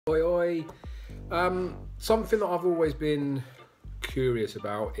Oi, oi. Something that I've always been curious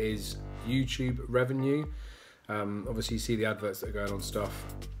about is YouTube revenue. Obviously you see the adverts that are going on stuff.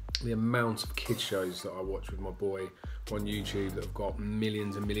 The amount of kids shows that I watch with my boy on YouTube that have got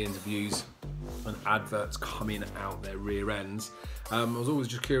millions and millions of views and adverts coming out their rear ends. I was always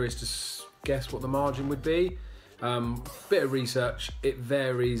just curious to guess what the margin would be. Bit of research, it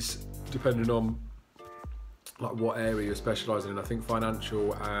varies depending on like what area you're specialising in. I think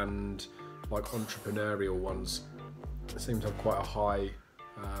financial and like entrepreneurial ones seem to have quite a high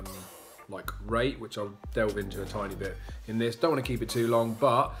like rate, which I'll delve into a tiny bit in this. Don't want to keep it too long,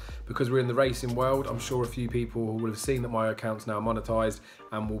 but because we're in the racing world, I'm sure a few people will have seen that my account's now monetized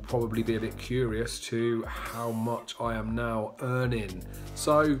and will probably be a bit curious to how much I am now earning.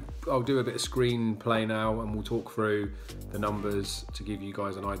 So I'll do a bit of screenplay now and we'll talk through the numbers to give you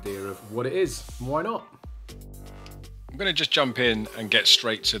guys an idea of what it is. Why not? I'm going to just jump in and get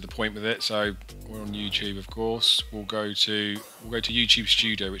straight to the point with it. So we're on YouTube, of course. We'll go to YouTube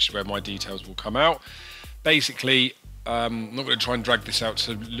Studio, which is where my details will come out. Basically, I'm not going to try and drag this out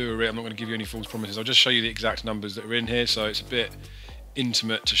to lure it. I'm not going to give you any false promises. I'll just show you the exact numbers that are in here. So it's a bit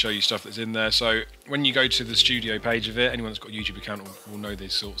intimate to show you stuff that's in there. So when you go to the studio page of it, anyone that's got a YouTube account will know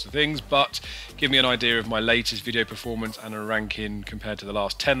these sorts of things, but give me an idea of my latest video performance and a ranking compared to the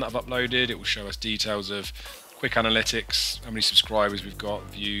last 10 that I've uploaded. It will show us details of quick analytics, how many subscribers we've got,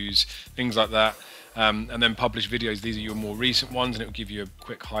 views, things like that, and then published videos. These are your more recent ones, and it will give you a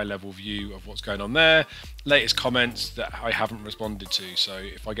quick high-level view of what's going on there. Latest comments that I haven't responded to, so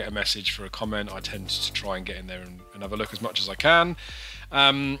if I get a message for a comment, I tend to try and get in there and have a look as much as I can.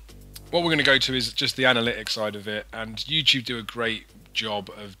 What we're going to go to is just the analytics side of it, and YouTube do a great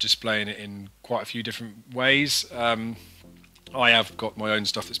job of displaying it in quite a few different ways. I have got my own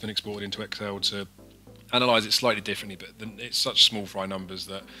stuff that's been exported into Excel to analyze it slightly differently, but it's such small fry numbers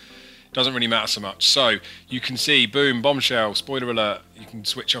that it doesn't really matter so much. So you can see, boom, bombshell, spoiler alert. You can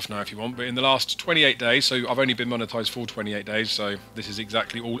switch off now if you want, but in the last 28 days, so I've only been monetized for 28 days, so this is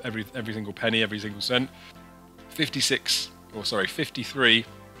exactly every single penny, every single cent. 53,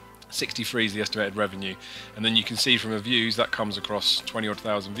 63 is the estimated revenue, and then you can see from the views that comes across 20-odd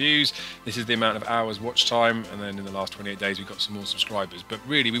thousand views. This is the amount of hours watch time, and then in the last 28 days we've got some more subscribers. But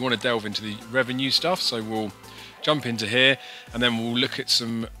really we want to delve into the revenue stuff, so we'll jump into here and then we'll look at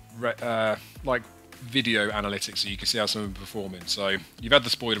some like video analytics so you can see how some of them are performing. So you've had the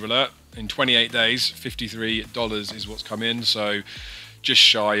spoiler alert. In 28 days, $53 is what's come in, so just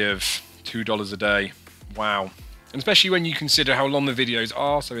shy of $2 a day. Wow. And especially when you consider how long the videos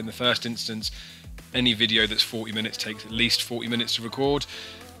are. So in the first instance, any video that's 40 minutes takes at least 40 minutes to record.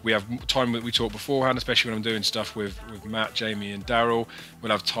 We have time that we talk beforehand, especially when I'm doing stuff with Matt, Jamie and Daryl.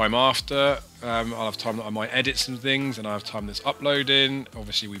 We'll have time after. I'll have time that I might edit some things, and I have time that's uploading.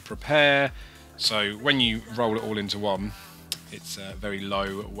 Obviously we prepare. So when you roll it all into one, it's a very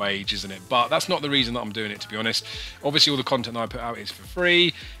low wage, isn't it? But that's not the reason that I'm doing it, to be honest. Obviously all the content that I put out is for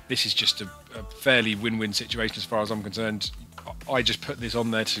free. This is just a fairly win-win situation as far as I'm concerned. I just put this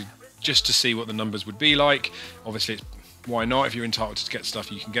on there just to see what the numbers would be like. Obviously why not? If you're entitled to get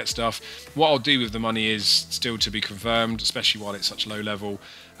stuff, you can get stuff. What I'll do with the money is still to be confirmed, especially while it's such low level.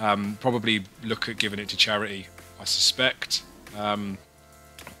 Probably look at giving it to charity, I suspect.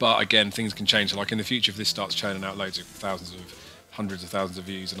 But again, things can change. So like in the future, if this starts churning out loads of hundreds of thousands of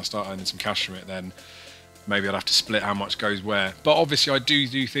views and I start earning some cash from it, then maybe I'll have to split how much goes where. But obviously I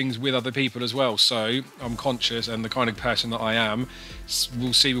do things with other people as well, so I'm conscious, and the kind of person that I am,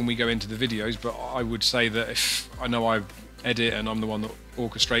 we'll see when we go into the videos, but I would say that if I know I edit and I'm the one that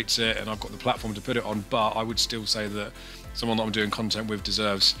orchestrates it and I've got the platform to put it on, but I would still say that someone that I'm doing content with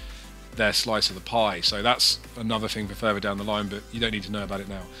deserves their slice of the pie. So that's another thing for further down the line, but you don't need to know about it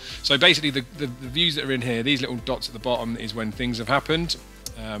now. So basically the views that are in here, these little dots at the bottom, is when things have happened.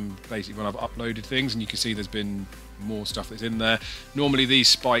 Basically when I've uploaded things, and you can see there's been more stuff that's in there. Normally these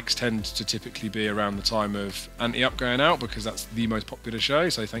spikes tend to typically be around the time of Anti-Up going out, because that's the most popular show,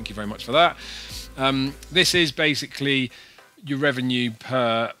 so thank you very much for that. This is basically your revenue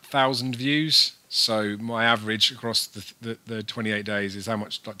per 1,000 views. So my average across the 28 days is how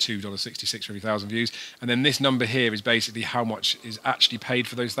much, like $2.66 for every 1,000 views. And then this number here is basically how much is actually paid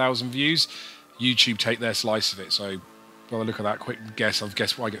for those 1,000 views. YouTube take their slice of it. So by the look at that, quick guess, I've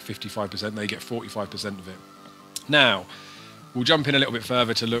guessed I get 55%, they get 45% of it. Now, we'll jump in a little bit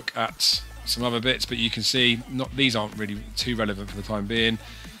further to look at some other bits, but you can see these aren't really too relevant for the time being.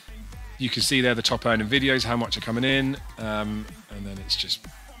 You can see there the top earning videos, how much are coming in, and then it's just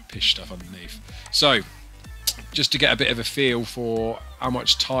pish stuff underneath. So just to get a bit of a feel for how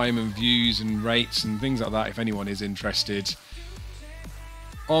much time and views and rates and things like that, if anyone is interested,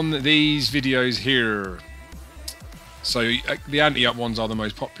 On these videos here, so the anti-up ones are the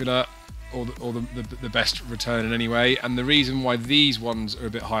most popular, or the best return in any way, and the reason why these ones are a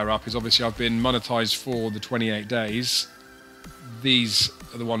bit higher up is obviously I've been monetized for the 28 days. These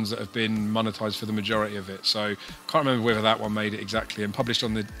are the ones that have been monetized for the majority of it, so can't remember whether that one made it exactly, and published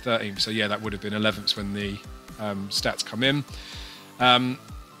on the 13th, so yeah, that would have been 11th when the stats come in.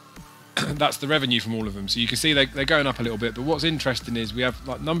 That's the revenue from all of them, so you can see they're going up a little bit. But what's interesting is we have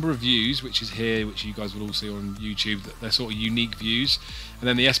like number of views, which is here, which you guys will all see on YouTube, that they're sort of unique views, and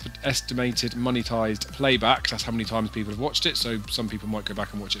then the estimated monetized playbacks, that's how many times people have watched it, so some people might go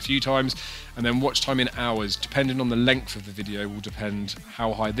back and watch it a few times, and then watch time in hours, depending on the length of the video will depend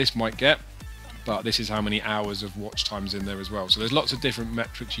how high this might get, but this is how many hours of watch times in there as well. So there's lots of different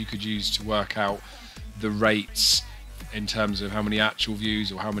metrics you could use to work out the rates in terms of how many actual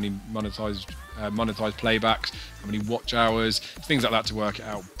views or how many monetized playbacks, how many watch hours, things like that to work it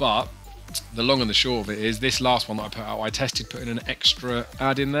out. But the long and the short of it is this last one that I put out, I tested putting an extra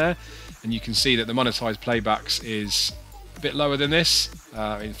ad in there, and you can see that the monetized playbacks is a bit lower than this.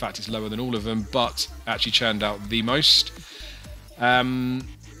 In fact, it's lower than all of them, but actually churned out the most.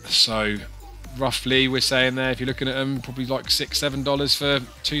 So roughly we're saying there, if you're looking at them, probably like $6-7 for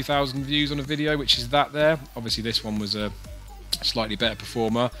 2,000 views on a video, which is that there. Obviously this one was a slightly better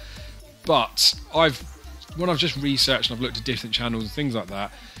performer, but when I've just researched and I've looked at different channels and things like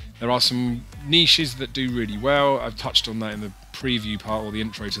that, there are some niches that do really well. I've touched on that in the preview part or the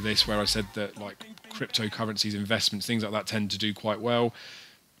intro to this, where I said that like cryptocurrencies, investments, things like that tend to do quite well.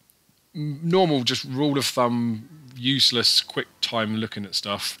 Normal, just rule of thumb, useless, quick time looking at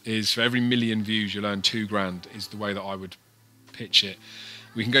stuff is for every 1 million views you'll earn $2,000 is the way that I would pitch it.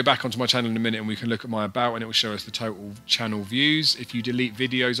 We can go back onto my channel in a minute and we can look at my about, and it will show us the total channel views. If you delete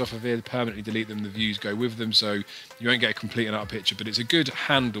videos off of here, permanently delete them, the views go with them, so you won't get a complete and utter picture, but it's a good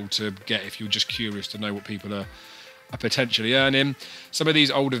handle to get if you're just curious to know what people are potentially earning. Some of these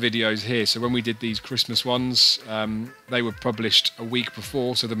older videos here, so when we did these Christmas ones, they were published a week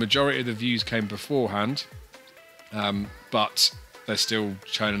before, so the majority of the views came beforehand, but they're still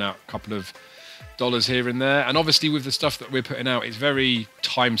churning out a couple of dollars here and there. And obviously with the stuff that we're putting out, it's very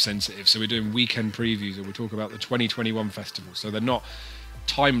time sensitive, so we're doing weekend previews, or we'll talk about the 2021 festival, so they're not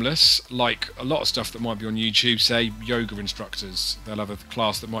timeless like a lot of stuff that might be on YouTube. Say yoga instructors, they'll have a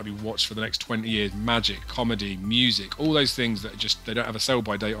class that might be watched for the next 20 years, magic, comedy, music, all those things that just, they don't have a sell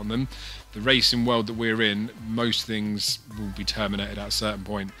by date on them. The racing world that we're in, most things will be terminated at a certain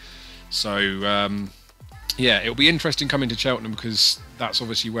point. So yeah, it'll be interesting coming to Cheltenham, because that's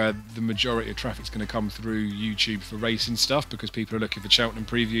obviously where the majority of traffic's going to come through YouTube for racing stuff, because people are looking for Cheltenham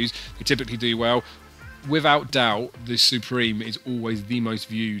previews. They typically do well. Without doubt, the Supreme is always the most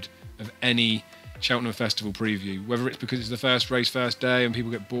viewed of any Cheltenham Festival preview. Whether it's because it's the first race, first day, and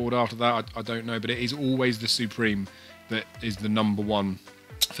people get bored after that, I don't know, but it is always the Supreme that is the #1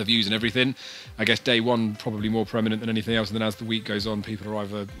 for views and everything. I guess day one probably more prominent than anything else, and then as the week goes on, people are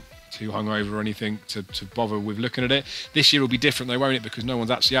either too hungover or anything to bother with looking at it. This year will be different though, won't it, because no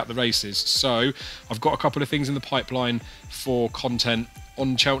one's actually at the races. So I've got a couple of things in the pipeline for content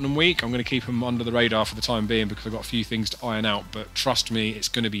on Cheltenham Week. I'm going to keep them under the radar for the time being, because I've got a few things to iron out, but trust me, it's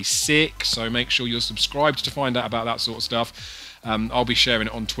going to be sick. So make sure you're subscribed to find out about that sort of stuff. I'll be sharing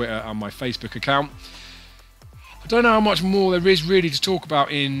it on Twitter and my Facebook account. I don't know how much more there is really to talk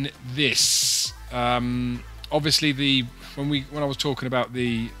about in this. Obviously when I was talking about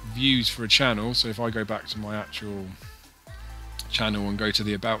the views for a channel, so if I go back to my actual channel and go to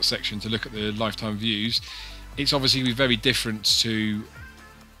the about section to look at the lifetime views, it's obviously very different to,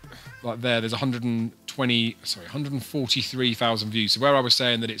 like there's 143,000 views. So where I was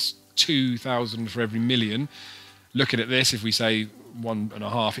saying that it's 2,000 for every 1 million, looking at this, if we say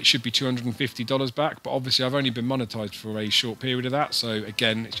 1.5, it should be $250 back, but obviously I've only been monetized for a short period of that, so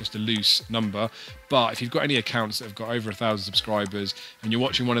again, it's just a loose number. But if you've got any accounts that have got over 1,000 subscribers and you're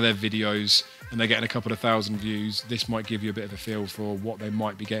watching one of their videos and they're getting a couple of thousand views, this might give you a bit of a feel for what they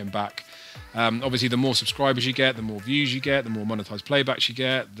might be getting back. Obviously the more subscribers you get, the more views you get, the more monetized playbacks you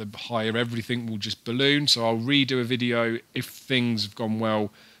get, the higher everything will just balloon. So I'll redo a video if things have gone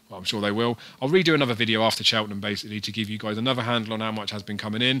well. Well, I'm sure they will. I'll redo another video after Cheltenham, basically, to give you guys another handle on how much has been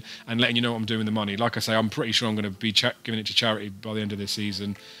coming in and letting you know what I'm doing with the money. Like I say, I'm pretty sure I'm going to be giving it to charity by the end of this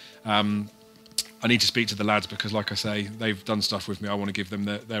season. I need to speak to the lads, because like I say, they've done stuff with me. I want to give them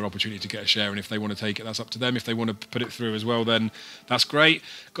their opportunity to get a share, and if they want to take it, that's up to them. If they want to put it through as well, then that's great.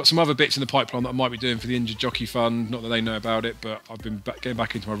 Got some other bits in the pipeline that I might be doing for the Injured Jockey Fund. Not that they know about it, but I've been getting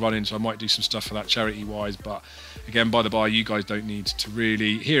back into my running, so I might do some stuff for that charity-wise. But again, by the by, you guys don't need to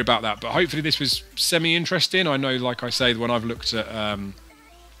really hear about that. But hopefully this was semi-interesting. I know, like I say, when I've looked at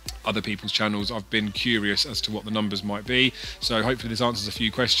other people's channels. I've been curious as to what the numbers might be, so hopefully this answers a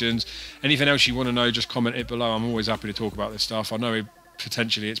few questions. Anything else you want to know, just comment it below. I'm always happy to talk about this stuff. I know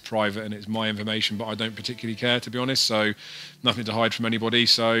potentially it's private and it's my information, but I don't particularly care, to be honest, so nothing to hide from anybody.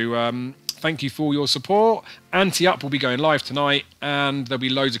 So thank you for your support. Anti-Up will be going live tonight, and there'll be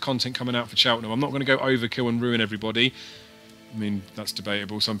loads of content coming out for Cheltenham. I'm not going to go overkill and ruin everybody. I mean, that's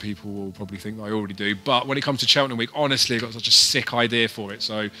debatable. Some people will probably think that I already do. But when it comes to Cheltenham Week, honestly, I've got such a sick idea for it.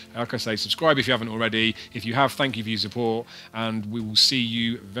 So, like I say, subscribe if you haven't already. If you have, thank you for your support, and we will see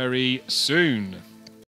you very soon.